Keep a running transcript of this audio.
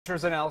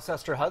Teachers in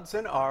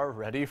Alcester-Hudson are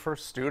ready for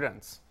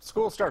students.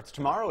 School starts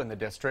tomorrow in the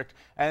district,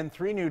 and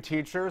 3 new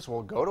teachers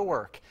will go to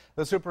work.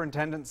 The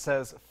superintendent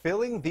says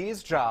filling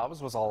these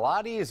jobs was a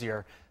lot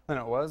easier than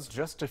it was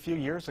just a few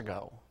years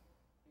ago.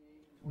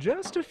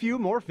 Just a few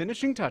more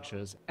finishing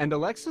touches, and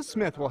Alexis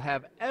Smith will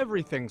have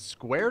everything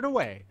squared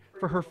away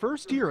for her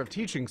first year of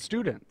teaching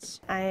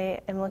students. I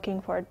am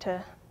looking forward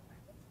to,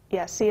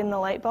 seeing the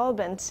light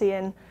bulb and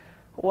seeing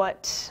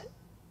what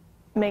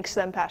makes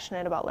them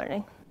passionate about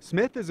learning.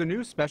 Smith is a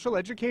new special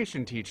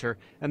education teacher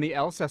in the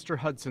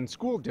Alcester-Hudson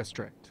School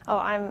District. Oh,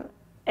 I'm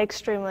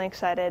extremely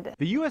excited.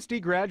 The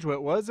USD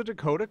graduate was a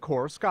Dakota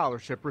Core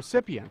Scholarship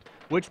recipient,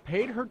 which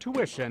paid her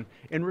tuition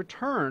in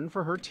return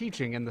for her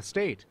teaching in the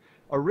state.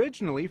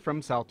 Originally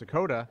from South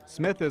Dakota,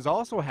 Smith is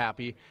also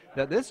happy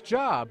that this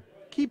job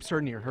keeps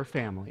her near her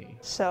family.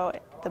 So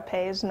the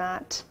pay is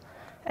not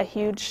a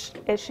huge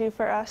issue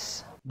for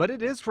us. But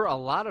it is for a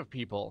lot of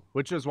people,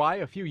 which is why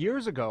a few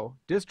years ago,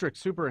 District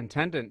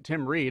Superintendent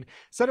Tim Reed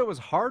said it was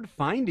hard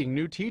finding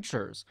new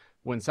teachers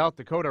when South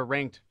Dakota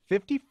ranked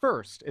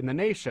 51st in the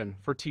nation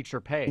for teacher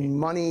pay.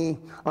 Money,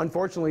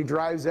 unfortunately,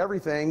 drives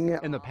everything.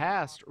 In the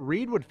past,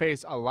 Reed would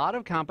face a lot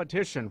of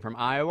competition from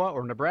Iowa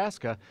or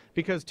Nebraska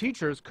because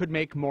teachers could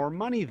make more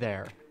money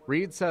there.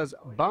 Reed says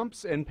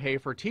bumps in pay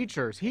for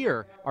teachers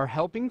here are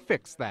helping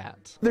fix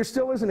that. There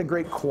still isn't a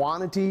great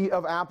quantity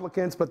of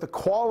applicants, but the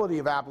quality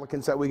of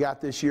applicants that we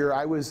got this year,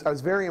 I was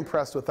very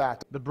impressed with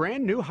that. The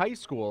brand new high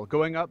school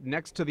going up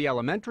next to the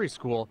elementary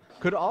school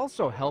could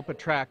also help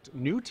attract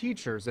new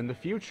teachers in the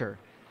future.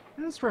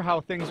 As for how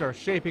things are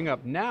shaping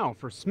up now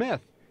for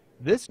Smith,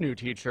 this new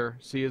teacher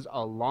sees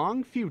a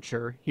long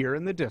future here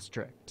in the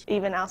district.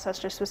 Even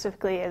Alcester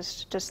specifically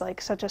is just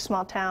like such a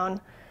small town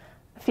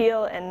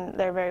feel, and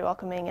they're very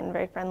welcoming and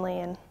very friendly,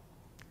 and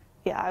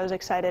I was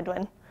excited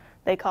when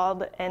they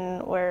called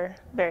and were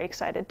very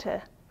excited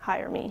to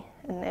hire me,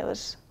 and it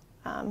was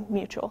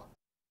mutual.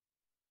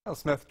 Well,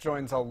 Smith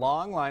joins a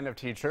long line of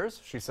teachers.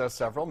 She says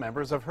several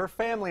members of her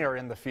family are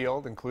in the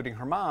field, including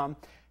her mom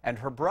and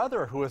her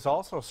brother, who is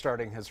also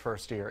starting his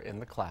first year in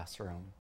the classroom.